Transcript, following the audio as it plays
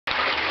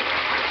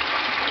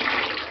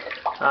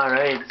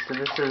Alright, so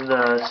this is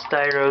the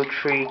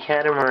styrotree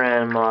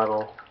catamaran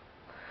model.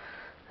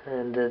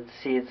 And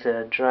see, it's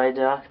a dry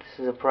dock. This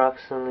is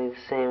approximately the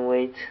same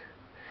weight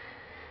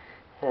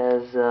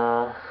as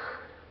the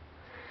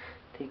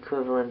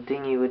equivalent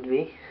dinghy would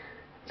be.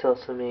 It's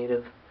also made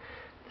of,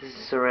 this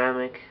is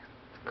ceramic,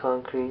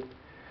 concrete,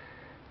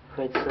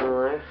 quite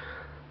similar.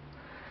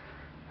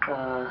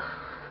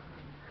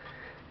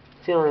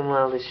 The only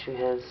mild issue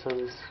has some of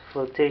this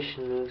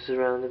flotation moves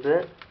around a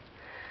bit,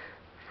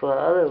 but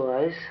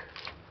otherwise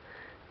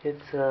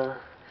it's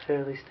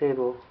fairly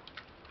stable.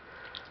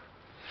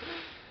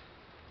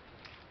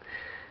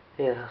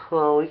 Yeah,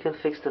 well, we can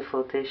fix the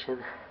flotation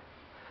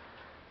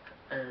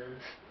and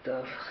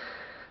stuff.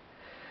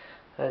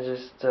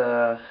 This is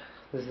the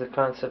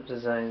concept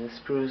design.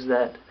 This proves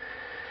that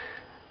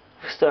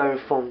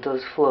styrofoam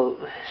does float,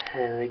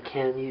 and it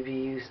can be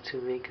used to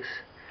make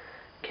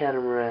a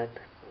catamaran.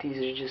 These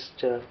are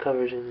just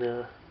covered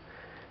in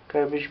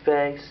garbage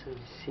bags, and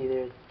you see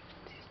they're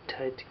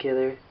tied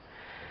together.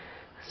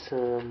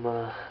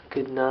 Some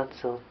good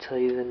knots. I'll tell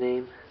you the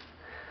name.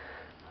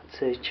 Let's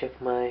say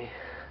check my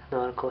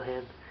nautical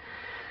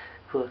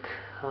handbook.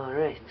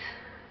 Alright.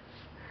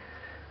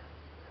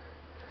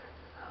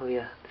 Oh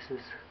yeah, this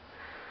is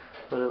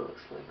what it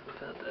looks like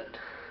without that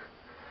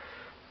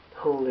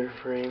holder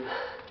frame.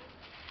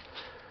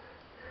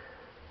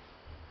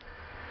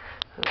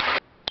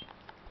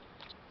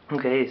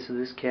 Okay, so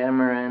this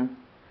catamaran,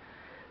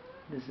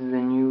 this is the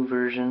new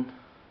version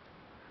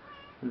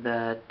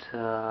that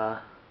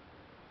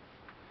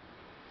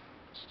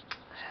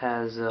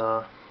has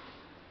a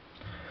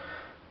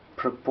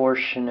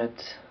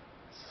proportionate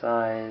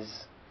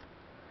size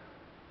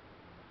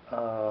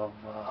of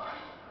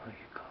what do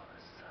you call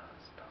this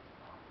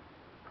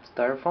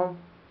styrofoam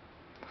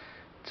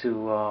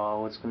to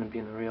what's going to be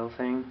in the real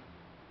thing.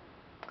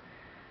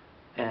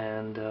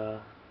 And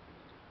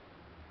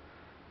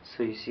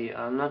so you see,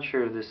 I'm not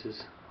sure if this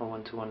is a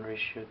 1-to-1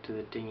 ratio to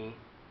the dinghy,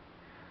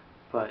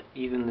 but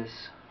even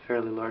this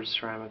fairly large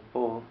ceramic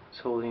bowl is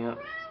holding up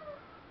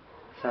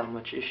without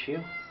much issue.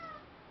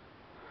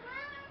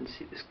 You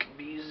see, this could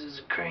be used as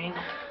a crane.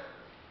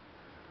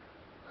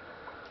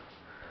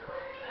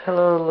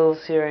 Hello, little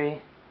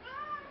Siri.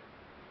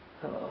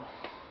 Hello.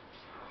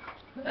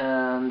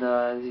 And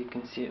as you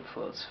can see, it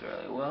floats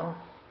fairly well.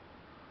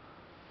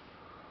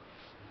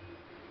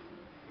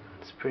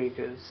 It's pretty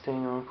good at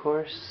staying on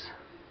course.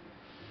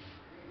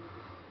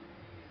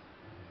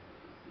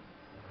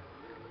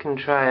 Can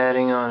try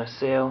adding on a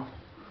sail.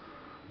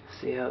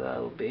 See how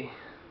that'll be.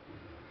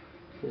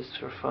 Just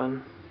for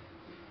fun.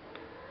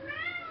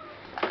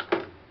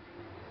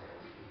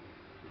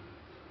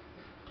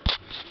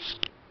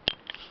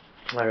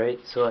 Alright,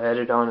 so I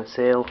added on a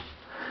sail.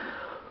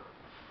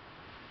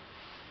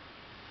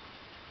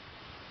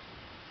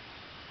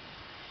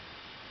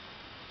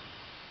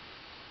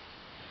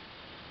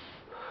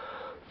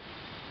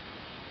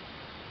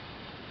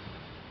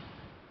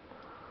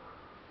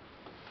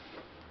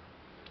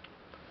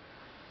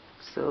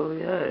 So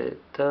yeah, it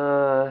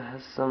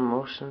has some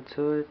motion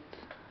to it.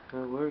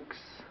 It works.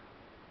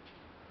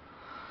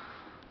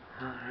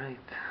 Alright,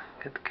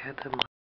 good catamaran.